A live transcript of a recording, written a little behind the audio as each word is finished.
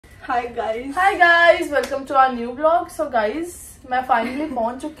Hi guys, welcome to our new vlog. So guys, मैं finally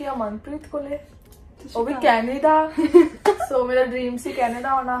पहुंच चुकी हूँ मनप्रीत कोले, वो भी कैनेडा. So मेरा ड्रीम सी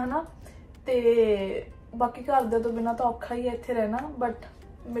कैनेडा आना है ना, ते बाकी घर दे तो बिना तो औखा ही है इत्थे रहना, बट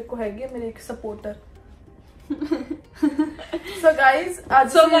मेरे को हैगी मेरी एक सपोर्टर. So guys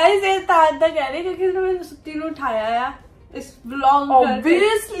ये तादा कह रहे क्योंकि मैंने सुत्ती नु उठाया है इस व्लॉग में.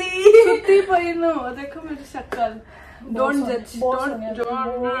 Obviously सुत्ती पई नु देखो मेरी शक्ल. Don't judge.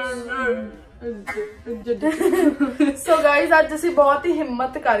 So guys, आज ਅਸੀਂ ਬਹੁਤ ਹੀ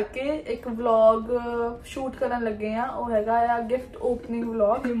ਹਿੰਮਤ ਕਰਕੇ ਇੱਕ ਵਲੌਗ ਸ਼ੂਟ ਕਰਨ ਲੱਗੇ ਆ. ਉਹ ਹੈਗਾ ਆ ਗਿਫਟ ਓਪਨਿੰਗ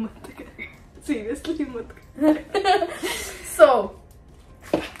ਵਲੌਗ. सीरियसली हिम्मत. So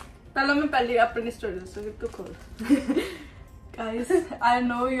पहले मैं पहले अपनी स्टोरी दसूंगी, तू खोल. Guys, I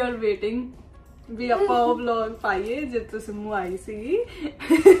know you are waiting. ਵੀ ਆਪਾਂ ਉਹ ਵਲੌਗ ਪਾਈਏ ਜਦ ਤੁਸੀਂ ਮੂੰਹ ਆਈ ਸੀ.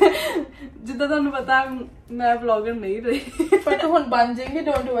 ਜਿੱਦਾਂ ਤੁਹਾਨੂੰ ਪਤਾ ਮੈਂ ਵਲੌਗਰ ਨਹੀਂ ਰਹੀ, ਪਰ ਤੂੰ ਹੁਣ ਬਣ ਜਾਏਂਗੀ,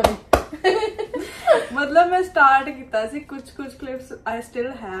 ਡੋਂਟ ਵਰੀ. ਮਤਲਬ ਮੈਂ ਸਟਾਰਟ ਕੀਤਾ ਸੀ ਕੁਝ clips I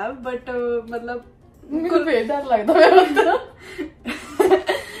still have, but ਮਤਲਬ ਮੈਨੂੰ ਫੇਰ ਡਰ ਲੱਗਦਾ ਮੇਰਾ.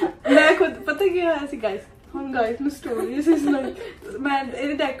 ਮੈਂ ਖੁਦ ਪਤਾ ਕੀ ਹੋਇਆ ਸੀ ਗਾਇਸ. ਹੁਣ ਗਾਇਸ ਨੂੰ ਸਟੋਰੀਜ਼ ਇਸ ਲਾਈਕ ਮੈਂ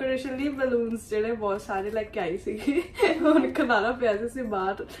ਇਹਦੇ ਡੈਕੋਰੇਸ਼ਨ ਲਈ ਬਲੂਨਸ ਜਿਹੜੇ ਬਹੁਤ ਸਾਰੇ ਲੈ ਕੇ ਆਈ ਸੀਗੀ. ਹੁਣ ਖਲਾਰਾ ਪਿਆ ਸੀ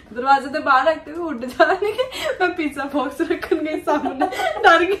ਬਾਹਰ, ਦਰਵਾਜ਼ੇ ਦੇ ਬਾਹਰ ਰੱਖ ਕੇ ਉੱਡ ਜਾਣਗੇ. ਮੈਂ ਪੀਜ਼ਾ ਬਾਕਸ ਰੱਖਣ ਗਈ ਸਾਹਮਣੇ,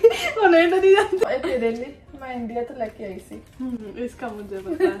 ਡਰ ਗਈ. ਹੁਣ ਇਹ ਡਰੀ ਜਾਂਦੀ. ਇਹ ਤੇਰੇ ਲਈ ਮੈਂ ਇੰਡੀਆ ਤੋਂ ਲੈ ਕੇ ਆਈ ਸੀ. ਇਸਕਾ ਮੁਝੇ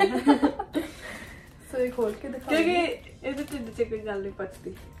ਪਤਾ ਹੈ. ਸੋ ਇਹ ਖੋਲ ਕੇ ਦਿਖਾ, ਕਿਉਂਕਿ ਇਹਦੇ ਢਿੱਡ 'ਚ ਕੋਈ ਗੱਲ ਨਹੀਂ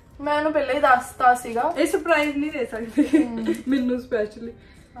ਪਚਦੀ. ਮੈਂ ਉਹਨੂੰ ਪਹਿਲਾਂ ਹੀ ਦੱਸਤਾ ਸੀਗਾ. ਇਹ ਸਰਪ੍ਰਾਈਜ਼ ਨਹੀਂ ਦੇ ਸਕਦੀ ਮੈਨੂੰ ਸਪੈਸ਼ਲੀ.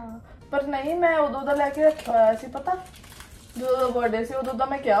 ਹਾਂ, ਪਰ ਨਹੀਂ ਮੈਂ ਉਦੋਂ ਦਾ ਲੈ ਕੇ ਰੱਖਿਆ ਹੋਇਆ ਸੀ. ਪਤਾ ਜਦੋਂ ਬਰਥਡੇ ਸੀ ਉਦੋਂ ਦਾ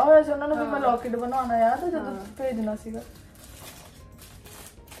ਮੈਂ ਕਿਹਾ ਹੋਇਆ ਸੀ ਉਹਨਾਂ ਨੂੰ ਵੀ ਮੈਂ ਲੌਕਟ ਬਣਾਉਣਾ ਯਾਰ, ਤੇ ਜਦੋਂ ਭੇਜਣਾ ਸੀਗਾ.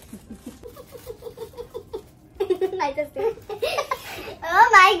 Oh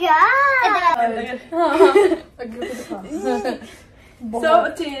my god! ਅੱਗੇ ਤੋਂ ਦਿਖਾ. ਸੋ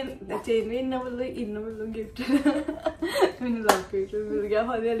ਚੇਨ ਵੀ ਇਹਨਾਂ ਵੱਲੋਂ ਗਿਫਟ ਮੈਨੂੰ ਲੌਕਟ ਮਿਲ ਗਿਆ.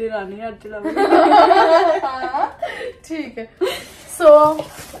 ਹੌਲੀ ਹੌਲੀ ਰਾਣੀ ਹੱਥ ਚਲਾਵਾਂਗੇ. ਠੀਕ ਹੈ. ਸੋ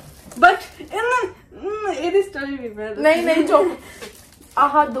ਬਟ ਇਹਦੀ ਸਟੋਰੀ ਵੀ ਮੈਂ ਨਹੀਂ ਚੁੱਪ.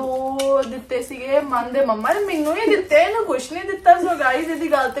 ਆਹ ਦੋ ਦਿੱਤੇ ਸੀਗੇ ਮਨ ਦੇ ਮੰਮਾ ਨੇ, ਮੈਨੂੰ ਹੀ ਦਿੱਤੇ, ਇਹਨੂੰ ਕੁਛ ਨਹੀਂ ਦਿੱਤਾ. ਸੋ ਗਾਈਜ਼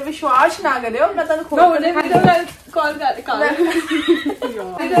ਇਹਦੀ ਗੱਲ ਤੇ ਵਿਸ਼ਵਾਸ ਨਾ ਕਰਿਓ. ਮੈਂ ਤੁਹਾਨੂੰ ਖੋਲ ਕੇ ਕਾਲ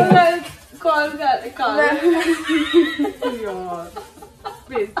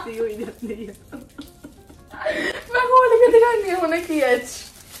ਬੇਇੱਜ਼ਤੀ ਹੋਈ ਜਾਂਦੀ ਹੈ. ਮੈਂ ਖੋਲ ਕੇ ਦਿਖਾਣੀ ਹੁਣੇ ਕੀ ਹੈ.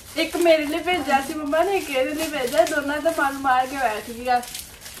 ਇੱਕ ਮੇਰੇ ਲਈ ਭੇਜਿਆ ਸੀ ਮੰਮਾ ਨੇ, ਇੱਕ ਇਹਦੇ ਲਈ ਭੇਜਿਆ. ਦੋਨਾਂ ਦਾ ਮਨ ਮਾਰ ਕੇ ਬੈਠ ਗਿਆ.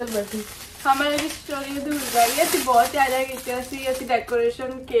 ਚਲ ਬੈਠੀ. ਹਾਂ, ਮੈਂ ਇਹਦੀ ਸਟੋਰੀ ਅਧੂਰੀ ਰਹਿ ਗਈ. ਅਸੀਂ ਬਹੁਤ ਤਿਆਰੀਆਂ ਕੀਤੀਆਂ ਸੀ. ਅਸੀਂ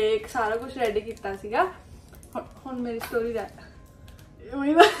ਡੈਕੋਰੇਸ਼ਨ, ਕੇਕ ਸਾਰਾ ਕੁਝ ਰੈਡੀ ਕੀਤਾ ਸੀਗਾ. ਹੁਣ ਮੇਰੀ ਸਟੋਰੀ ਦਾ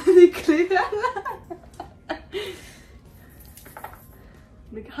ਉਹੀ ਨਿਕਲੀ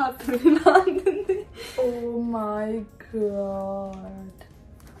ਹੱਥ ਵੀ ਨਾ ਦਿੰਦੇ. ਓ ਮਾਈ ਗॉड,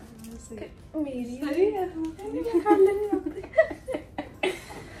 ਮੇਰੀ ਕਰ ਲੈਣੀ ਹੁੰਦੀ.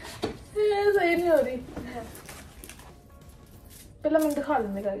 ਇਹ ਸਹੀ ਨਹੀਂ ਹੋ ਰਹੀ. ਪਹਿਲਾਂ ਮੈਨੂੰ ਦਿਖਾ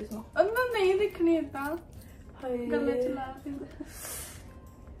ਲੈਂਦੇ ਗਾਇਸ ਨੂੰ. ਅੰਦਰ ਨਹੀਂ ਦਿਖਣੀ ਏਦਾਂ. ਹਾਏ ਗੱਲੇ ਚਲਾ ਕੇ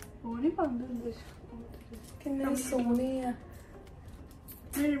ਉਹ ਨਹੀਂ ਪਾਉਂਦੇ ਹੁੰਦੇ. ਕਿੰਨੀ ਸੋਹਣੀ ਆ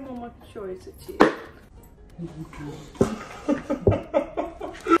ਮੇਰੀ ਮਮਾ ਚੋਇਸ ਅੱਛੀ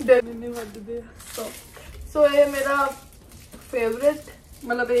ਨੇ ਵੱਧਦੇ ਆ. ਸੋ ਇਹ ਮੇਰਾ ਫੇਵਰੇਟ,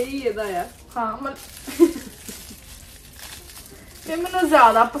 ਮਤਲਬ ਇਹ ਹੀ ਇਹਦਾ ਆ. ਹਾਂ ਇਹ ਮੈਨੂੰ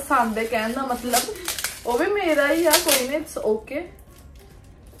ਜ਼ਿਆਦਾ ਪਸੰਦ ਹੈ. ਕਹਿਣ ਦਾ ਮਤਲਬ ਉਹ ਵੀ ਮੇਰਾ ਹੀ ਆ, ਕੋਈ ਨਹੀਂ, ਇਟਸ ਓਕੇ.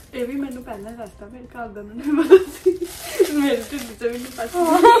 ਇਹ ਵੀ ਮੈਨੂੰ ਪਹਿਲਾਂ ਦੱਸਤਾ, ਮੇਰੇ ਘਰ ਦਾ ਮੈਨੂੰ ਪਤਾ ਸੀ. ਮੇਰੇ ਢਿੱਡ 'ਚ ਵੀ ਨਹੀਂ ਪਤਾ.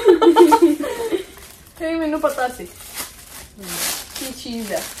 ਇਹ ਮੈਨੂੰ ਪਤਾ ਸੀ ਕੀ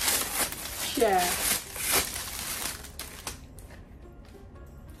ਚੀਜ਼ ਹੈ. Share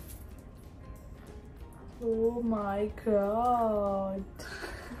Oh my god.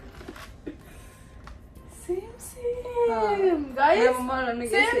 Same guys.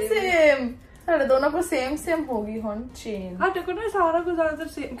 Same. ਸਾਡੇ ਦੋਨਾਂ ਕੋਲ ਸੇਮ ਹੋ ਗਈ ਹੁਣ ਚੇਨ. ਸਾਡੇ ਕੋਲ ਨਾ ਸਾਰਾ ਕੁਝ ਜ਼ਿਆਦਾਤਰ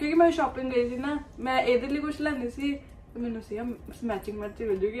ਸੇਮ, ਕਿਉਂਕਿ ਮੈਂ ਸ਼ਾਪਿੰਗ ਗਈ ਸੀ ਨਾ, ਮੈਂ ਇਹਦੇ ਲਈ ਕੁਝ ਲੈਣੀ ਸੀ. ਮੈਨੂੰ ਸੀ ਮੈਚਿੰਗ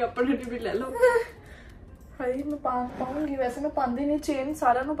ਮਿਲ ਜੂਗੀ, ਆਪਣੇ ਲਈ ਵੀ ਲੈ ਲਓ. ਹਾਈ ਮੈਂ ਪਾਉਂਗੀ. ਵੈਸੇ ਮੈਂ ਪਾਉਂਦੀ ਨਹੀਂ ਚੇਨ,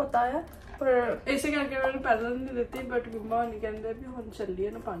 ਸਾਰਿਆਂ ਨੂੰ ਪਤਾ ਆ, ਪਰ ਇਸੇ ਕਰਕੇ ਮੈਨੂੰ ਪਹਿਲਾਂ ਨਹੀਂ ਦਿੱਤੀ. ਬਟ ਮੰਮਾ ਨਹੀਂ ਕਹਿੰਦੇ ਵੀ ਹੁਣ ਚੱਲੀਏ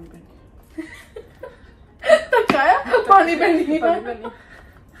ਨਾ ਪਾਣੀ ਪੈਣੀ. ਪਾਣੀ ਪੈਣੀ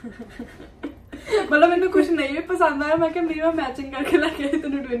ਮਤਲਬ ਮੈਨੂੰ ਕੁਝ ਨਹੀਂ ਵੀ ਪਸੰਦ ਆਇਆ, ਮੈਂ ਕਿਹਾ ਮੇਰੀ ਮੈਚਿੰਗ ਕਰਕੇ ਲੈ ਕੇ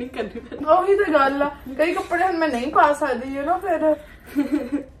ਤੈਨੂੰ ਟ੍ਰੇਨਿੰਗ ਕਰਨੀ ਪੈਣੀ. ਉਹੀ ਤਾਂ ਗੱਲ ਆ. ਕਈ ਕੱਪੜੇ ਹੁਣ ਮੈਂ ਨਹੀਂ ਪਾ ਸਕਦੀ ਹੈ ਨਾ, ਫਿਰ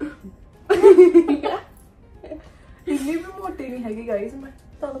ਇੰਨੀ ਵੀ ਮੋਟੀ ਨਹੀਂ ਹੈਗੀ ਗਾਈਜ਼. ਮੈਂ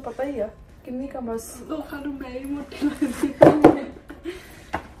ਤੁਹਾਨੂੰ ਪਤਾ ਹੀ ਆ ਕਿੰਨੀ ਕਾ, ਬਸ ਲੋਕਾਂ ਨੂੰ ਮੈਂ ਹੀ ਮੋਟੀ ਲੱਗਦੀ.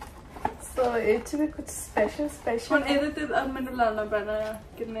 ਸੋ ਇਹ 'ਚ ਵੀ ਕੁਝ ਸਪੈਸ਼ਲ ਹੁਣ ਇਹਦੇ ਤੇ ਮੈਨੂੰ ਲਾਣਾ ਪੈਣਾ ਆ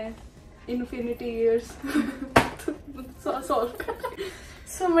ਕਿੰਨੇ infinity years solve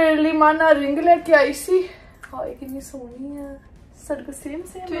ਸੋ ਮੇਰੇ ਲਈ ਮਾਂ ਨਾਲ ਰਿੰਗ ਲੈ ਕੇ ਆਈ ਸੀ। ਹਾਏ ਕਿੰਨੀ ਸੋਹਣੀ ਆ। ਸਾਡੇ ਕੋਲ same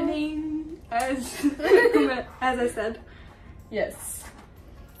twinning as I said. yes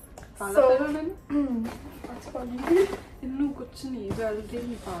ਪਾਲਾ ਫਿਰ ਉਹਨਾਂ ਅੱਛਾ ਇਹਨੂੰ ਕੁਛ ਨਹੀਂ ਜਲਦੀ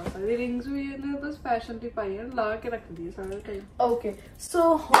ਨਹੀਂ ਪਾ ਸਕਦੀ ਰਿੰਗਸ ਵੀ ਇਹਨੇ ਬਸ ਫੈਸ਼ਨ ਦੀ ਪਾਈ ਹੈ ਲਾ ਕੇ ਰੱਖਦੀ ਹੈ ਸਾਰਾ ਟਾਈਮ। ਓਕੇ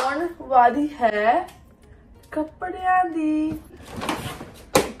ਸੋ ਹੁਣ ਵਾਰੀ ਹੈ ਕੱਪੜਿਆਂ ਦੀ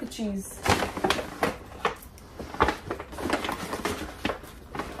ਇੱਕ ਚੀਜ਼।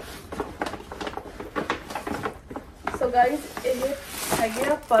 ਸੋ ਗਾਇਸ ਇਹ ਹੈਗੇ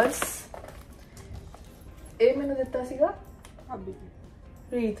ਆ ਪਰਸ। ਇਹ ਮੈਨੂੰ ਦਿੱਤਾ ਸੀਗਾ ਭਾਬੀ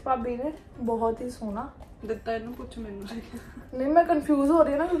ਰੀਤ ਭਾਬੀ ਨੇ, ਬਹੁਤ ਹੀ ਸੋਹਣਾ ਦਿੱਤਾ ਇਹਨੂੰ ਪੁੱਛ ਮੈਨੂੰ। ਨਹੀਂ ਮੈਂ ਕੰਫਿਊਜ਼ ਹੋ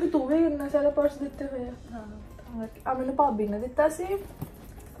ਰਹੀ ਹਾਂ ਨਾ ਕਿਉਂਕਿ ਤੂੰ ਵੀ ਇੰਨਾ ਸਾਰਾ ਪਰਸ ਦਿੱਤੇ ਹੋਏ ਆ। ਹਾਂ ਆ ਮੈਨੂੰ ਭਾਬੀ ਨੇ ਦਿੱਤਾ ਸੀ।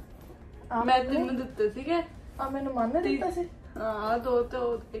 ਮੈਂ ਤੈਨੂੰ ਦਿੱਤੇ ਸੀਗੇ। ਆ ਮੈਨੂੰ ਮਨ ਨੇ ਦਿੱਤਾ ਸੀ। ਹਾਂ ਦੋ ਤੇ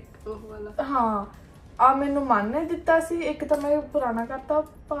ਇੱਕ ਉਹ ਵਾਲਾ। ਹਾਂ ਆ ਮੈਨੂੰ ਮਨ ਨੇ ਦਿੱਤਾ ਸੀ। ਇੱਕ ਤਾਂ ਮੈਂ ਪੁਰਾਣਾ ਕਰਤਾ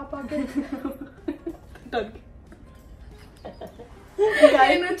ਪਾ ਕੇ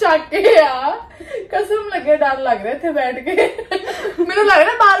ਗਾਈ ਨੂੰ ਚੱਕ ਕੇ ਆ ਕਸਮ ਲੱਗੇ ਡਰ ਲੱਗ ਰਿਹਾ ਇੱਥੇ ਬੈਠ ਕੇ। ਮੈਨੂੰ ਲੱਗ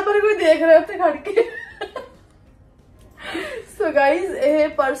ਰਿਹਾ ਬਾਰ-ਬਾਰ ਕੋਈ ਦੇਖ ਰਿਹਾ ਉੱਥੇ ਖੜ ਕੇ। ਸੋ ਗਾਈਜ਼ ਇਹ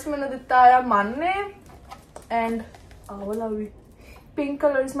ਪਰਸ ਮੈਨੂੰ ਦਿੱਤਾ ਆ ਮਨ ਨੇ ਐਂਡ ਆਹ ਵਾਲਾ ਵੀ pink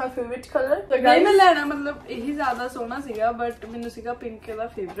colour is my favourite colour. ਨਹੀਂ ਮੈਂ ਲੈਣਾ ਮਤਲਬ ਇਹੀ ਜ਼ਿਆਦਾ ਸੋਹਣਾ ਸੀਗਾ ਬਟ ਮੈਨੂੰ ਸੀਗਾ ਪਿੰਕ ਇਹਦਾ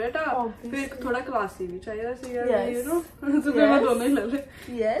ਫੇਵਰਿਟ ਆ। ਫਿਰ ਥੋੜਾ ਕਲਾਸੀ ਵੀ ਚਾਹੀਦਾ ਸੀਗਾ ਯੂ ਨੋ ਸੋ ਫਿਰ ਮੈਂ ਦੋਨੋਂ ਹੀ ਲੈ ਲਏ।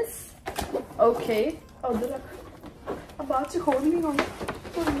 ਯੈਸ ਓਕੇ ਉਧਰ ਰੱਖ ਆ ਬਾਅਦ ਚ ਖੋਲ ਨਹੀਂ ਹੋਣਾ।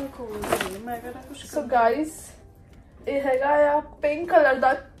 ਮੈਂ ਕਹਿੰਦਾ ਕੁਝ ਸੋ ਗਾਈਜ਼ ਇਹ ਹੈਗਾ ਆ ਪਿੰਕ ਕਲਰ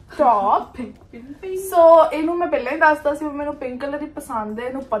ਦਾ ਟੌਪ। ਸੋ ਇਹਨੂੰ ਮੈਂ ਪਹਿਲਾਂ ਹੀ ਦੱਸਦਾ ਸੀ ਮੈਨੂੰ ਪਿੰਕ ਕਲਰ ਹੀ ਪਸੰਦ ਹੈ।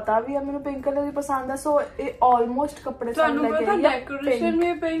 ਇਹਨੂੰ ਪਤਾ ਵੀ ਆ ਮੈਨੂੰ ਪਿੰਕ ਕਲਰ ਹੀ ਪਸੰਦ ਹੈ। ਸੋ ਇਹ ਆਲਮੋਸਟ ਕੱਪੜੇ ਤੁਹਾਨੂੰ ਪਤਾ ਡੈਕੋਰੇਸ਼ਨ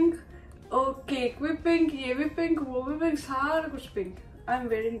ਵੀ ਪਿੰਕ ਉਹ ਕੇਕ ਵੀ ਪਿੰਕ ਇਹ ਵੀ ਪਿੰਕ ਉਹ ਵੀ ਪਿੰਕ ਸਾਰਾ ਕੁਝ pink. I am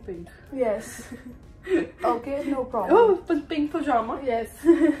wearing pink. Yes okay no problem. ਉਹ ਪਿੰਕ ਪਜਾਮਾ। ਯੈਸ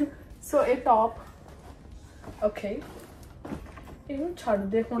ਸੋ ਇਹ ਟੌਪ ਓਕੇ ਇਹਨੂੰ ਛੱਡ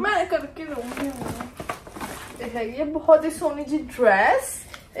ਦੇ ਹੁਣ ਮੈਂ ਕਰਕੇ ਰਹੂੰਗੀ। ਇਹ ਹੈਗੀ ਹੈ ਬਹੁਤ ਹੀ ਸੋਹਣੀ ਜੀ ਡਰੈਸ।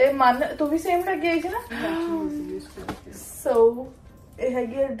 ਇਹ ਮਨ ਤੂੰ ਵੀ ਸੇਮ ਲੱਗ ਗਈ ਸੀ ਨਾ। ਸੋ ਇਹ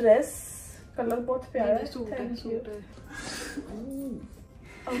ਹੈਗੀ ਹੈ ਡਰੈਸ ਕਲਰ ਬਹੁਤ ਪਿਆਰਾ ਹੈ। ਸੂਟ ਹੈ ਸੂਟ ਹੈ।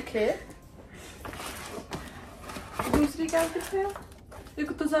 ਓਕੇ ਦੂਸਰੀ क्या कितने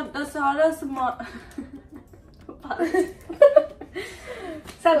एक तो सारा समान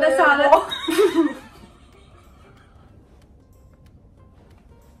सारा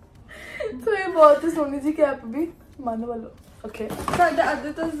तो ये बहुत ही सोनी जी कैप भी मन वालो ओके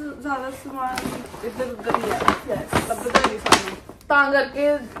अद्धे तो ज्यादा समान इधर उधर ही है। ਲੱਭਦਾ ਨਹੀਂ ਸਾਨੂੰ ਤਾਂ ਕਰਕੇ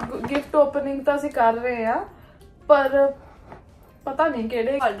ਗਿਫਟ ਓਪਨਿੰਗ ਤਾਂ ਅਸੀਂ ਕਰ ਰਹੇ ਆ ਪਰ ਪਤਾ ਨਹੀਂ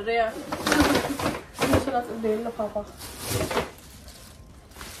ਕਿਹੜੇ ਕੱਢ ਰਹੇ ਆ। ਦੂਸਰਾ ਦੇ ਲਫਾਫਾ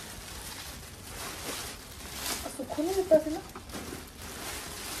ਸੁੱਖੂ ਨੇ ਦਿੱਤਾ ਸੀ ਨਾ।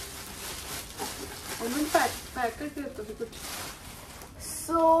 ਉਹਨੂੰ ਪੈਕ ਕਰਕੇ ਦਿੱਤਾ ਸੀ ਕੁਝ।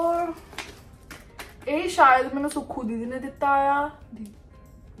 ਸੋ ਇਹ ਸ਼ਾਇਦ ਮੈਨੂੰ ਸੁੱਖੂ ਦੀਦੀ ਨੇ ਦਿੱਤਾ ਆ।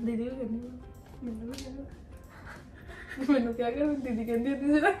 ਦੀਦੀ ਨੂੰ ਕਹਿੰਦੀ ਮੈਨੂੰ ਕਿਹਾ ਕਿ ਦੀਦੀ ਕਹਿੰਦੀ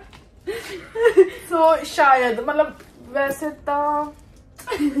ਹੁੰਦੀ ਸੀ ਨਾ। ਸੋ ਸ਼ਾਇਦ ਮਤਲਬ ਵੈਸੇ ਤਾਂ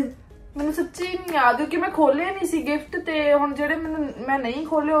ਮੈਨੂੰ ਸੱਚੀ ਨਹੀਂ ਯਾਦ ਕਿਉਂਕਿ ਮੈਂ ਖੋਲੇ ਨਹੀਂ ਸੀ ਗਿਫਟ ਤੇ ਹੁਣ ਜਿਹੜੇ ਮੈਂ ਨਹੀਂ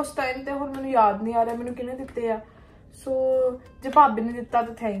ਖੋਲੇ ਉਸ ਟਾਈਮ ਤੇ ਹੁਣ ਮੈਨੂੰ ਯਾਦ ਨਹੀਂ ਆ ਰਿਹਾ ਮੈਨੂੰ ਕਿਹਨੇ ਦਿੱਤੇ ਆ। ਸੋ ਜੇ ਭਾਬੀ ਨੇ ਦਿੱਤਾ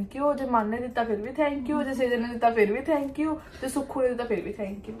ਤਾਂ ਥੈਂਕ ਯੂ, ਜੇ ਮਨ ਨੇ ਦਿੱਤਾ ਫਿਰ ਵੀ ਥੈਂਕ ਯੂ, ਜੇ ਸੇਜਲ ਨੇ ਦਿੱਤਾ ਫਿਰ ਵੀ ਥੈਂਕ ਯੂ, ਜੇ ਸੁੱਖੂ ਨੇ ਦਿੱਤਾ ਫਿਰ ਵੀ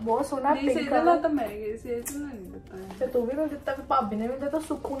ਥੈਂਕ ਯੂ। ਬਹੁਤ ਸੋਹਣਾ ਪਿੰਕ ਕਲਰ ਤਾਂ ਮੈਂ ਗਈ ਸੀ ਇਹ ਨਹੀਂ ਦਿੱਤਾ ਤੇ ਤੂੰ ਵੀ ਨਹੀਂ ਦਿੱਤਾ ਫਿਰ ਭਾਬੀ ਨੇ ਵੀ ਦਿੱਤਾ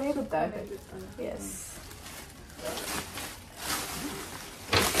ਸੁੱਖੂ ਨੇ ਦਿੱਤਾ ਹੈ। ਯੈਸ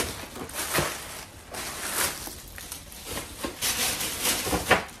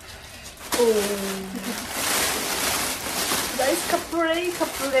गाइस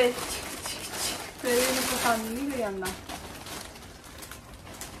कपड़े ਫਿਰ ਇਹਨੂੰ ਪਸੰਦ ਨਹੀਂ ਕਰੀ ਆਂਦਾ।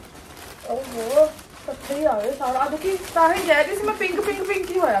 ਓਹੋ ਕੱਪੜੇ ਆ ਗਏ ਸਾਰਾ ਦੇਖੀ ਤਾਂ ਹੀ ਕਹਿ ਰਹੀ ਸੀ ਮੈਂ ਪਿੰਕ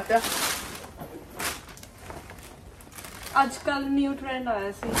ਹੀ ਹੋਇਆ ਪਿਆ। ਅੱਜ ਕੱਲ ਨਿਊ ਟ੍ਰੈਂਡ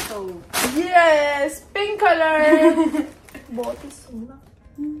ਆਇਆ ਸੀ ਸੋ ਯੈਸ ਪਿੰਕ ਕਲਰ ਬਹੁਤ ਹੀ ਸੋਹਣਾ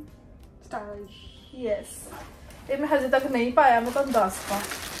ਸਟਾਈਲਿਸ਼। ਯੈਸ ਇਹ ਮੈਂ ਹਜੇ ਤੱਕ ਨਹੀਂ ਪਾਇਆ ਮੈਂ ਤੁਹਾਨੂੰ ਦੱਸਦਾ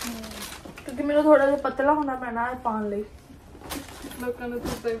ਕਿਉਂਕਿ ਮੈਨੂੰ ਥੋੜਾ ਜਿਹਾ ਪਤਲਾ ਹੋਣਾ ਪੈਣਾ ਹੈ ਪਾਉਣ ਲਈ। ਲੋਕਾਂ ਨੂੰ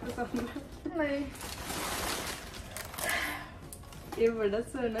ਤਾਂ ਪਸੰਦ ਹੈ ਨਹੀਂ ਇਹ ਬੜਾ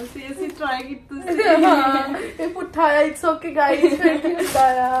ਸੋਹਣਾ ਸੀ ਅਸੀਂ ਟਰਾਈ ਕੀਤਾ ਸੀ। ਹਾਂ ਇਹ ਪੁੱਠਾ ਆ ਇਟਸ ਓਕੇ ਗਾਇਸ ਫਿਰ ਕੀ ਹੁੰਦਾ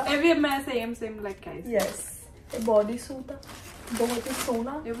ਆ। ਇਹ ਵੀ ਮੈਂ same like I C. Yes ਇਹ ਬੋਡੀ ਸੂਟ ਆ ਬਹੁਤ ਹੀ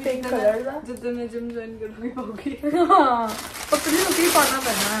ਸੋਹਣਾ ਪਿੰਕ ਕਲਰ ਦਾ। ਜਦੋਂ ਮੈਂ ਜਿਮ ਜੁਆਇਨ ਕਰੂੰਗੀ ਪਾਉਗੀ। ਹਾਂ ਪਤਲੀ ਹੋ ਕੇ ਪਾਣਾ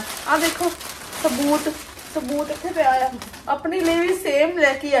ਪੈਣਾ ਹੈ। ਆ ਦੇਖੋ ਸਬੂਤ ਇੱਥੇ ਪਿਆ ਆ ਆਪਣੇ ਲਈ ਵੀ ਸੇਮ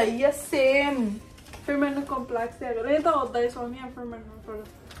ਲੈ ਕੇ ਆਈ ਹੈ ਸੇਮ। ਫਿਰ ਮੈਨੂੰ ਕੰਪਲੈਕਸ ਹੈ ਇਹ ਤਾਂ ਉਦਾਂ ਹੀ ਸੋਹਣੀ ਆ ਫਿਰ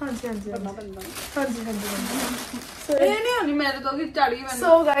ਮੈਨੂੰ ਹਾਂਜੀ ਹਾਂਜੀ ਕਰਨਾ ਪੈਂਦਾ ਹਾਂਜੀ ਹਾਂਜੀ ਸੋ ਇਹ ਨਹੀਂ ਹੋਣੀ ਮੇਰੇ ਤੋਂ ਕਿ ਚੜ ਗਈ ਮੈਨੂੰ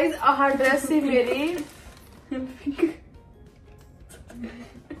ਸੋ ਗਾਇਜ਼ ਆਹ ਡਰੈਸ ਸੀ ਮੇਰੀ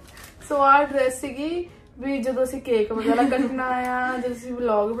ਸੋ ਆਹ ਡਰੈਸ ਸੀਗੀ ਵੀ ਜਦੋਂ ਅਸੀਂ ਕੇਕ ਵਗੈਰਾ ਕੱਟਣਾ ਆ ਜਦੋਂ ਅਸੀਂ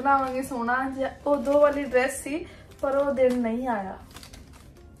ਵਲੌਗ ਬਣਾਵਾਂਗੇ ਸੋਹਣਾ ਉਦੋਂ ਵਾਲੀ ਡਰੈਸ ਸੀ ਪਰ ਉਹ ਦਿਨ ਨਹੀਂ ਆਇਆ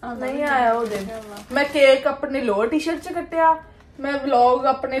ਨਹੀਂ ਆਇਆ ਉਹ ਦਿਨ ਮੈਂ ਕੇਕ ਆਪਣੇ ਲੋਅਰ ਟੀ-ਸ਼ਰਟ 'ਚ ਕੱਟਿਆ ਮੈਂ ਵਲੌਗ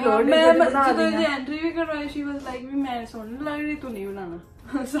ਆਪਣੇ ਲੋਅਰ ਟੀ-ਸ਼ਰਟ ਬਣਾ ਜਦੋਂ ਰਹੀ ਇਹ ਐਂਟਰੀ ਵੀ ਕਰਵਾਈ ਸੀ ਵਾਸ ਲਾਈਕ ਵੀ ਮੈਂ ਸੋਹਣੀ ਲੱਗ ਰਹੀ ਤੂੰ ਨਹੀਂ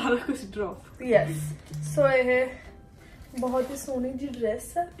ਬਣਾਉਣਾ ਸਾਰਾ ਕੁਝ ਡ੍ਰੌਪ ਯੈਸ ਸੋ ਇਹ ਬਹੁਤ ਹੀ ਸੋਹਣੀ ਜੀ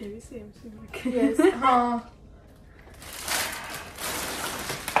ਡਰੈਸ ਹੈ ਇਹ ਵੀ ਸੇਮ ਸੀ ਯੈਸ ਹਾਂ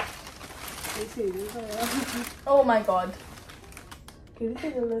ਇਹ ਸੇਮ ਹੈ ਓ ਮਾਈ ਗॉड ਕਿਹੜੀ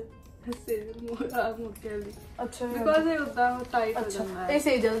ਸੇਜਲ ਹੈ ਸੇਮ ਮੁੱਕੇ ਲਈ ਅੱਛਾ ਬਿਕਾਜ਼ ਇਹ ਉਦਾਂ ਟਾਈਟ ਹੋ ਜਾਂਦਾ ਅੱਛਾ ਹੈ ਇਹ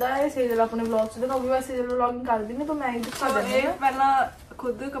ਸੇਜਲ ਦਾ ਹੈ ਸੇਜਲ ਆਪਣੇ ਵਲੌਗ 'ਚ ਦਿਖਾਉਗੀ ਵੈਸੇ ਸੇਜਲ ਵਲੌਗਿੰਗ ਕਰਦੀ ਨਹੀਂ ਤਾਂ ਮੈਂ ਹੀ ਦਿਖਾ ਦਿੰਦੀ ਇਹ ਹਾਂ ਪਹਿਲਾਂ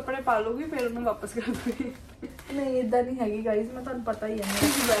ਖੁਦ ਕੱਪੜੇ ਪਾ ਲੂਗੀ ਫਿਰ ਉਹਨੂੰ ਵਾਪਸ ਕਰ ਦੂਗੀ ਨਹੀਂ ਇਦਾਂ ਨਹੀਂ ਹੈਗੀ ਗਾਈਜ਼ ਮੈਂ ਤੁਹਾਨੂੰ ਪਤਾ ਹੀ ਹੈ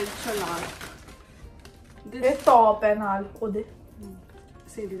ਵੈਲ ਚਲਾਰ ਇਹ ਟੌਪ ਹੈ ਨਾਲ ਉਹਦੇ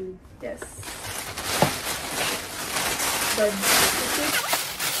ਸੇਜਲ ਯੈਸ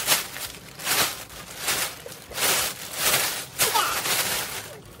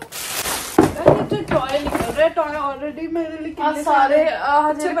टॉय निकल रहा है टॉय ऑलरेडी मेरे लिए कितने सारे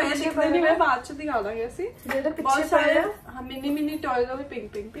अच्छे भैया दिखते नहीं मैं बाद च दिखा दांगे ਅਸੀਂ ਜਿਹੜੇ बहुत ਪਿੱਛੇ सारे ਪਏ ਆ हाँ मिनी टॉयज भी पिंक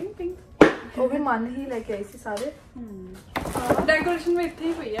पिंक पिंक पिंक ਉਹ ਵੀ ਮਨ ਹੀ ਲੈ ਕੇ ਆਈ ਸੀ ਸਾਰੇ डेकोरेशन में ਇੱਥੇ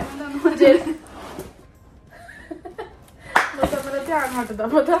ਹੀ ਪਈ ਹੈ ਮੈਂ ਤੁਹਾਨੂੰ ਜਿਹੜੇ ਮਤਲਬ ਮੇਰਾ ਧਿਆਨ ਹਟਦਾ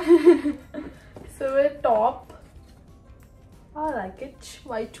ਪਤਾ ਸੋ ਇਹ top I like it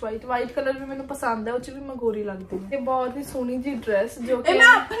white colour ਵੀ ਮੈਨੂੰ ਪਸੰਦ ਹੈ ਉਹ ਚ ਵੀ ਮੈਂ ਗੋਰੀ ਲੱਗਦੀ ਹਾਂ ਇਹ ਬਹੁਤ ਹੀ ਸੋਹਣੀ ਜੀ ਡਰੈਸ ਜੋ ਕਿ ਇਹ ਮੈਂ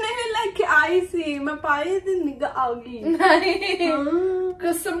ਆਪਣੇ ਲਈ ਲੈ ਕੇ ਆਈ ਸੀ ਮੈਂ ਪਾਈ ਤੇ ਨਿਗਾ ਆ ਗਈ ਨਹੀਂ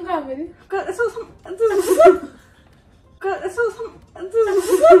ਕਸਮ ਖਾ ਮੇਰੀ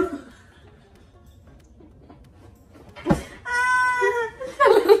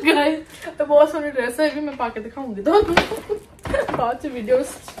ਗਾਇਸ ਇਹ ਬਹੁਤ ਸੋਹਣੀ ਡਰੈਸ ਹੈ ਇਹ ਵੀ ਮੈਂ ਪਾ ਕੇ ਦਿਖਾਉਂਗੀ ਤੁਹਾਨੂੰ ਬਾਅਦ ਚ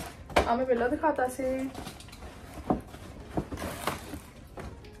ਵੀਡੀਓਸ ਆ ਮੈਂ ਪਹਿਲਾਂ ਦਿਖਾਤਾ ਸੀ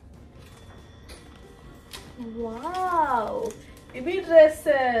ਵਾਓ ਇਹ ਵੀ ਡਰੈਸ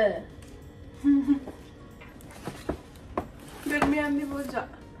ਹੈ ਗਰਮੀ ਆਂਦੀ ਬਹੁਤ ਜਾ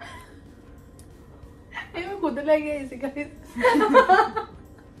ਇਹ ਮੈਂ ਖੁਦ ਲੈ ਕੇ ਆਈ ਸੀ ਗਾਇਸ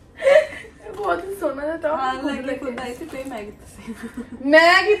ਇਹ ਬਹੁਤ ਹੀ ਸੋਹਣਾ ਜਿਹਾ ਟੌਪ ਹਾਂ ਲੈ ਕੇ ਖੁਦ ਆਈ ਸੀ ਪੇ ਮੈਂ ਕਿਤੇ ਸੀ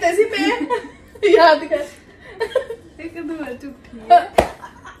ਮੈਂ ਕਿਤੇ ਸੀ ਪੇ ਯਾਦ ਕਰ ਇੱਕ ਦੂਰ ਝੂਠੀ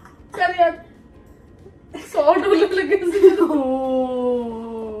ਕਰ ਯਾਦ $100 ਲੱਗੇ ਸੀ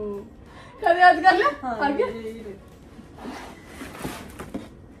ਕਰ ਯਾਦ ਕਰ ਲੈ ਆ ਗਿਆ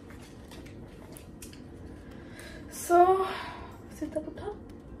ਸੋ ਸਿੱਧਾ ਪੁੱਠਾ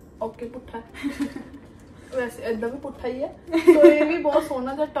ਓਕੇ ਪੁੱਠਾ ਵੈਸੇ ਇਦਾਂ ਵੀ ਪੁੱਠਾ ਹੀ ਹੈ ਸੋ ਇਹ ਵੀ ਬਹੁਤ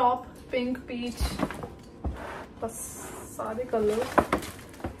ਸੋਹਣਾ ਜਿਹਾ ਟੌਪ ਪਿੰਕ ਪੀਚ ਬਸ ਸਾਰੇ ਕਲਰ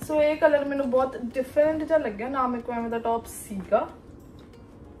ਸੋ ਇਹ ਕਲਰ ਮੈਨੂੰ ਬਹੁਤ ਡਿਫਰੈਂਟ ਜਿਹਾ ਲੱਗਿਆ ਨਾ ਮੇਰੇ ਕੋਲ ਐਵੇਂ ਦਾ ਟੌਪ ਸੀਗਾ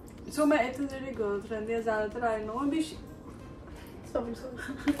ਸੋ ਮੈਂ ਇੱਥੇ ਜਿਹੜੀ ਗਰਲਸ ਰਹਿੰਦੀਆਂ ਜ਼ਿਆਦਾਤਰ ਆਈ ਨੋ ਵੀ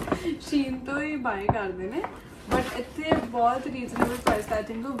ਸ਼ੀਨ ਤੋਂ ਹੀ ਬਾਏ ਕਰਦੇ ਨੇ ਬਟ ਇੱਥੇ ਬਹੁਤ reasonable price I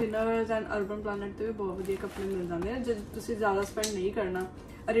think winners and urban planet ਤੇ ਵੀ ਬਹੁਤ ਵਧੀਆ ਕੱਪੜੇ ਮਿਲ ਜਾਂਦੇ ਨੇ ਜੇ ਤੁਸੀਂ ਜ਼ਿਆਦਾ ਸਪੈਂਡ ਨਹੀਂ ਕਰਨਾ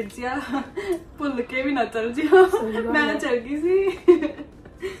ਰਿਪਸੀਆ ਭੁੱਲ ਕੇ ਵੀ ਨਾ ਚੱਲ ਜਿਓ ਮੈਂ ਚੱਲ ਗਈ ਸੀ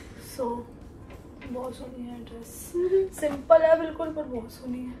ਸੋ ਬਹੁਤ ਸੋਹਣੀ ਹੈ ਡਰੈਸ ਸਿੰਪਲ ਹੈ ਬਿਲਕੁਲ ਪਰ ਬਹੁਤ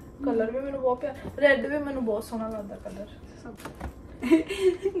ਸੋਹਣੀ ਹੈ ਕਲਰ ਵੀ ਮੈਨੂੰ ਬਹੁਤ ਪਿਆਰਾ ਰੈੱਡ ਵੀ ਮੈਨੂੰ ਬਹੁਤ ਸੋਹਣਾ ਲੱਗਦਾ ਕਲਰ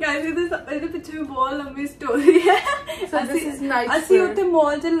ਗਾਇਸ ਇਹਦੇ ਪਿੱਛੇ ਵੀ ਬਹੁਤ ਲੰਬੀ ਸਟੋਰੀ ਹੈ ਅਸੀਂ ਉੱਥੇ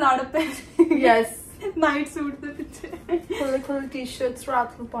ਮਾਲ 'ਚ ਲੜ ਪਏ ਯੈਸ ਨਾਈਟ ਸੂਟ ਦੇ ਪਿੱਛੇ ਖੁੱਲੇ ਟੀ-ਸ਼ਰਟਸ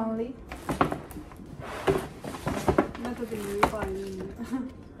ਰਾਤ ਨੂੰ ਪਾਉਣ ਲਈ ਮੈਂ ਤਾਂ ਦਿਨ ਵੀ ਪਾ ਲਈ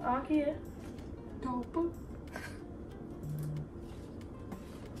ਆ ਕੀ ਹੈ ਟੌਪ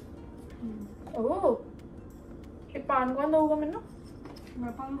ਓ ਇਹ ਪਾਣ ਕੌਣ ਦਊਗਾ ਮੈਨੂੰ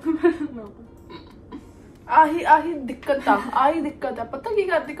ਮੈਂ ਪਾ ਲੂੰਗਾ ਆਹੀ ਦਿੱਕਤ ਆ ਪਤਾ ਕੀ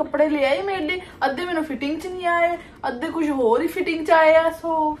ਕਰਦੀ ਕੱਪੜੇ ਲੈ ਆਈ ਮੇਰੇ ਲਈ ਅੱਧੇ ਮੈਨੂੰ ਫਿਟਿੰਗ ਚ ਨਹੀਂ ਆਏ ਅੱਧੇ ਕੁਝ ਹੋਰ ਹੀ ਫਿਟਿੰਗ ਚ ਆਏ ਆ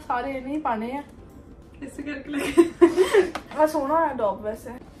ਸੋ ਸਾਰੇ ਨਹੀਂ ਪਾਣੇ ਆ ਇਸ ਕਰਕੇ ਲੱਗੇ ਆ ਸੋਹਣਾ ਹੈ ਟੌਪ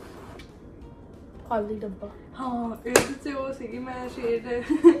ਵੈਸੇ ਖਾਲੀ ਡੱਬਾ ਹਾਂ ਇਹਦੇ ਚ ਉਹ ਸੀਗੀ ਮੈਂ ਸ਼ੇਡ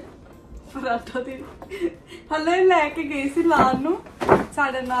ਪਰਾਠਾ ਦੀ ਹਲੇ ਲੈ ਕੇ ਗਈ ਸੀ ਲਾਣ ਨੂੰ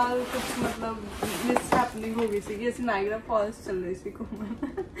ਸਾਡੇ ਨਾਲ ਕੁਝ ਮਤਲਬ ਮਿਸ ਹੈਪਨਿੰਗ ਹੋ ਗਈ ਸੀਗੀ ਅਸੀਂ ਨਾਇਗਰਾ ਫਾਲਸ ਚੱਲ ਰਹੇ ਸੀ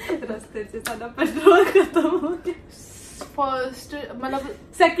ਘੁੰਮਣ ਰਸਤੇ 'ਚ ਸਾਡਾ ਪੈਟਰੋਲ ਖਤਮ ਹੋ ਗਿਆ ਫਰਸਟ ਮਤਲਬ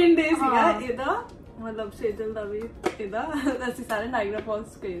ਸੈਕਿੰਡ ਡੇ ਸੀਗਾ ਇਹਦਾ ਮਤਲਬ ਸੇਜਲ ਦਾ ਵੀ ਇਹਦਾ ਅਸੀਂ ਸਾਰੇ ਨਾਇਗਰਾ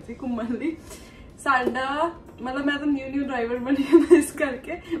ਫਾਲਸ ਗਏ ਸੀ ਘੁੰਮਣ ਲਈ ਸਾਡਾ ਮਤਲਬ ਮੈਂ ਤਾਂ ਨਿਊ ਡਰਾਈਵਰ ਬਣੀ ਹਾਂ ਇਸ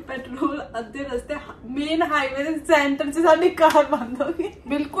ਕਰਕੇ ਪੈਟਰੋਲ ਅੱਧੇ ਰਸਤੇ ਮੇਨ ਹਾਈਵੇ ਦੇ ਸੈਂਟਰ 'ਚ ਸਾਡੀ ਕਾਰ ਬੰਦ ਹੋ ਗਈ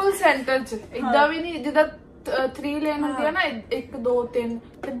ਬਿਲਕੁਲ ਸੈਂਟਰ 'ਚ ਇਦਾਂ ਵੀ ਨਹੀਂ ਜਿੱਦਾਂ 3 लेन होंदी है ना 1 2 3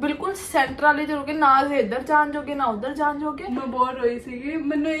 ਤੇ ਬਿਲਕੁਲ ਸੈਂਟਰ ਵਾਲੀ ਤੇ ਰੁਕੇ ਨਾ ਇੱਧਰ ਜਾਣ ਜੋਗੇ ਨਾ ਉੱਧਰ ਜਾਣ ਜੋਗੇ। ਮੈਂ ਬਹੁਤ ਰੋਈ ਸੀਗੀ।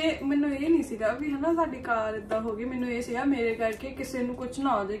 ਮੈਨੂੰ ਇਹ ਨਹੀਂ ਸੀਗਾ ਵੀ ਹਨਾ ਸਾਡੀ ਕਾਰ ਇਦਾਂ ਹੋ ਗਈ। ਮੈਨੂੰ ਇਹ ਸੀਗਾ ਮੇਰੇ ਕਰਕੇ ਕਿਸੇ ਨੂੰ ਕੁਝ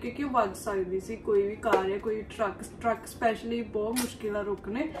ਨਾ ਹੋ ਜਾਏ ਕਿਉਂਕਿ ਉਹ ਵੱਜ ਸਕਦੀ ਸੀ। ਕੋਈ ਵੀ ਕਾਰ ਜਾਂ ਕੋਈ ਟਰੱਕ ਸਪੈਸ਼ਲੀ ਬਹੁਤ ਮੁਸ਼ਕਿਲ ਆ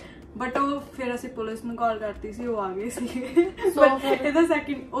ਰੁਕਣੇ। ਬਟ ਉਹ ਫਿਰ ਅਸੀਂ ਪੁਲਿਸ ਨੂੰ ਕਾਲ ਕਰਤੀ ਸੀ, ਉਹ ਆ ਗਏ ਸੀ। ਇਹਦਾ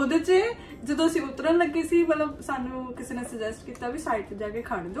ਸੈਕਿੰਡ ਉਹਦੇ 'ਚ ਜਦੋਂ ਅਸੀਂ ਉਤਰਨ ਲੱਗੇ ਸੀ ਮਤਲਬ ਸਾਨੂੰ ਕਿਸੇ ਨੇ ਸੁਜੈਸਟ ਕੀਤਾ ਵੀ ਸਾਈਡ ਤੇ ਜਾ ਕੇ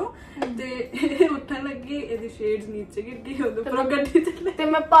ਖੜ ਜਾਓ ਤੇ ਉੱਠਣ ਲੱਗੀ ਇਹਦੀ ਸ਼ੇਡਸ ਨੀਚੇ ਗਿਰ ਗਈ ਉਹਦੇ ਉੱਪਰੋਂ ਗੱਡੀ ਤੇ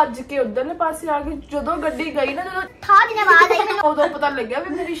ਮੈਂ ਭੱਜ ਕੇ ਉਧਰਲੇ ਪਾਸੇ ਆ ਗਈ। ਜਦੋਂ ਗੱਡੀ ਗਈ ਨਾ ਜਦੋਂ ਥਾੜੀ ਨੇ ਆਵਾਜ਼ ਆਈ ਮੈਨੂੰ ਉਦੋਂ ਪਤਾ ਲੱਗਿਆ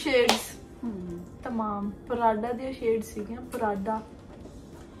ਵੀ ਮੇਰੀ ਸ਼ੇਡਸ तमाम पराडा ਦੀਆਂ ਸ਼ੇਡਸ ਸੀਗੀਆਂ। ਪਰਾਡਾ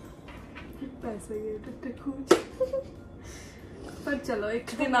ਪੈਸੇ ਗਏ ਟੱਟੇ ਖੂਚ। पर चलो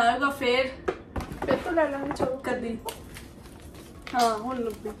एक दिन आएगा फिर तो ले लेंगे। चलो कदी हाँ हुन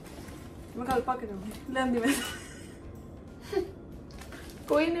लुबी मैं कल पा के जाऊंगी लेंदी मैं।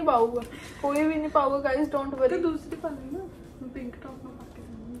 कोई नहीं पाऊगा, कोई भी नहीं पाऊगा गाइस, डोंट वरी। तो दूसरी पा लेंगे ना, मैं पिंक टॉप में पा के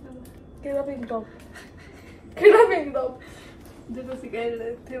जाऊंगी। केड़ा पिंक टॉप? केड़ा पिंक टॉप? जो ਤੁਸੀਂ ਕਹਿ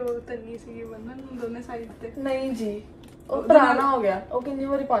ਰਹੇ थे वो तन्नी सी बनन दोनों साइड ਤੇ। नहीं जी ਉਹ ਪੁਰਾਣਾ ਹੋ ਗਿਆ। ਉਹ ਕਿੰਨੀ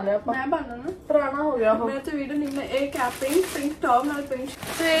ਵਾਰੀ ਪਾ ਲਿਆ ਆਪਾਂ। ਮੈਂ ਪਾਣਾ ਨਾ ਪੁਰਾਣਾ ਹੋ ਗਿਆ ਉਹ। ਮੈਂ ਤੇ ਵੀਡੀਓ ਨਹੀਂ ਮੈਂ ਇਹ ਕੈਪ ਪਿੰਕ ਟੌਪ ਨਾਲ ਪਿੰਕ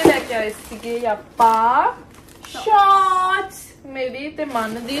ਤੇ ਲੈ ਕੇ ਆਏ ਸੀਗੇ ਆਪਾਂ ਸ਼ਾਰਟਸ ਮੇਰੀ ਤੇ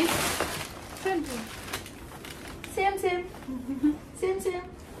ਮਨ ਦੀ ਸੇਮ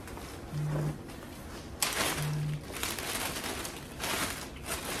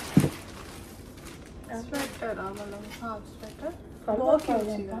स्वेटर आ मतलब हाफ स्वेटर बहुत बहुत क्यूट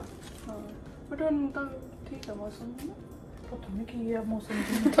क्यूट ਸੀਗਾ। हां बट ਹੁਣ ਤਾਂ ठीक है मौसम है ना। पता नहीं की है मौसम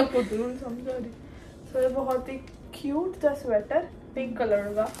की तो खुद नहीं समझ आ रही। सो ये बहुत ही क्यूट सा स्वेटर पिंक कलर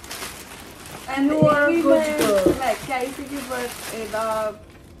का and You are a good girl. Like क्या इसी की बट एदा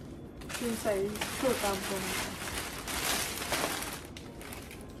किन साइज छोटा बहुत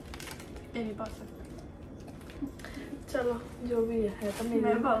ये नहीं पा सकते। चलो जो भी है तो मेरी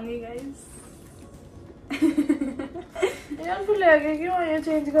मैं पाऊंगी गाइस। यार फिर ले गए क्यों ये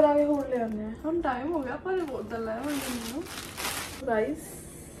चेंज करा के और ले आने हैं हम टाइम हो गया पर बोतल है वो गाइस।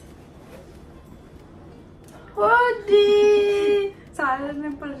 होडी सारे ने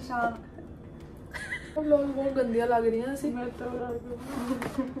परेशान हम लोग बहुत गंदियां लग रही हैं ऐसी। मैं तो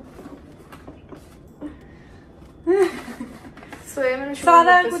सो ये मैंने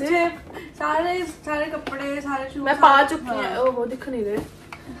सारा कुछ सारे कपड़े सारे शूज मैं पा चुकी हूं। ओहो दिख नहीं रहे।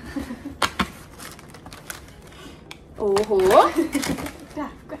 ओहो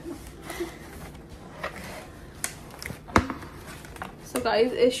सो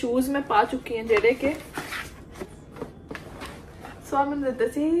गाइस ये शूज मैं पा चुकी हैं जेडे के सो मैंने दिते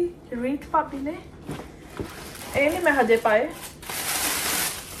सी रीत पापी ने ये नहीं मैं हजे पाए।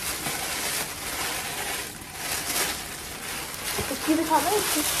 इसकी दिखाना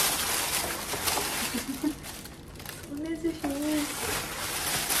इसकी सोने से शूज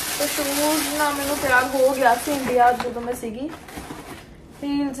तो शूज ना मैंने प्यार हो गया सी इंडिया जो मैं सीगी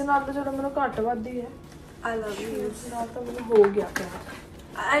हील्स नाल तो जो मैंने घट वधी है। आई लव यू नाल तो मैंने हो गया प्यार।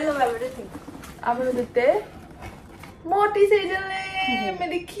 I love everything. अब मैंने दिते मोटी सेजल ने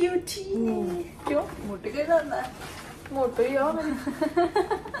मेरी क्यूटी। क्यों मोटे के करना है मोटो ही हो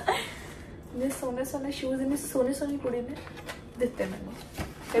ने सोने सोने शूज ने सोनी सोनी कुड़ी ने दिते मैंने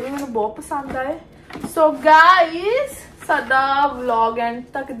ये भी मैंने बहुत पसंद आए। सो गाइस साडा व्लॉग एंड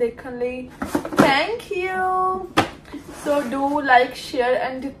तक देखने ਲਈ thank you. So do like share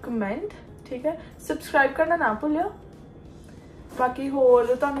and comment ठीक है। सब्सक्राइब करना ना भूलियो। बाकी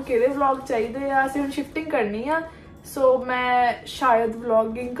होर ਤੁਹਾਨੂੰ ਕਿਹੜੇ ਵਲੌਗ ਚਾਹੀਦੇ ਆ ਅਸੀਂ ਹੁਣ ਸ਼ਿਫਟਿੰਗ ਕਰਨੀ ਆ ਸੋ ਮੈਂ ਸ਼ਾਇਦ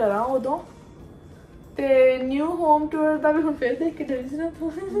ਵਲੌਗਿੰਗ ਕਰਾਂ ਉਦੋਂ ਤੇ ਨਿਊ ਹੋਮ ਟੂਰ ਦਾ ਵੀ ਹੁਣ ਫੇਰ ਦੇਖ ਕੇ ਡਰੀ ਸੀ ਨਾ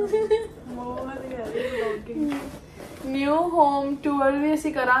ਤੂੰ। बहुत गहरी व्लॉगिंग ਨਿਊ ਹੋਮ ਟੂਰ ਵੀ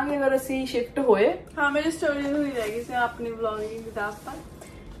ਅਸੀਂ ਕਰਾਂਗੇ ਅਗਰ ਅਸੀਂ ਸ਼ਿਫਟ ਹੋਏ। हाँ मेरी स्टोरी हुई रहेगी से अपनी व्लॉगिंग दास्ता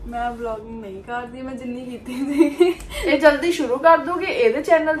मैं व्लॉगिंग नहीं करती मैं जिन्नी कीती थी ਇਹ ਜਲਦੀ ਸ਼ੁਰੂ ਕਰ ਦੂਗੀ। ਇਹਦੇ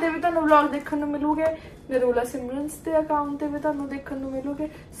ਚੈਨਲ ਤੇ ਵੀ ਤੁਹਾਨੂੰ ਵਲੌਗ ਦੇਖਣ ਨੂੰ ਮਿਲੂਗੇ ਨਰੂਲਾ ਸਿਮਰਨਸ ਦੇ ਅਕਾਊਂਟ ਤੇ ਵੀ ਤੁਹਾਨੂੰ ਦੇਖਣ ਨੂੰ ਮਿਲੂਗੇ।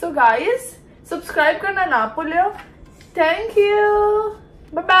 ਸੋ ਗਾਇਸ ਸਬਸਕ੍ਰਾਈਬ ਕਰਨਾ ਨਾ ਭੁੱਲਿਓ। Thank you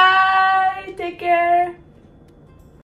bye bye.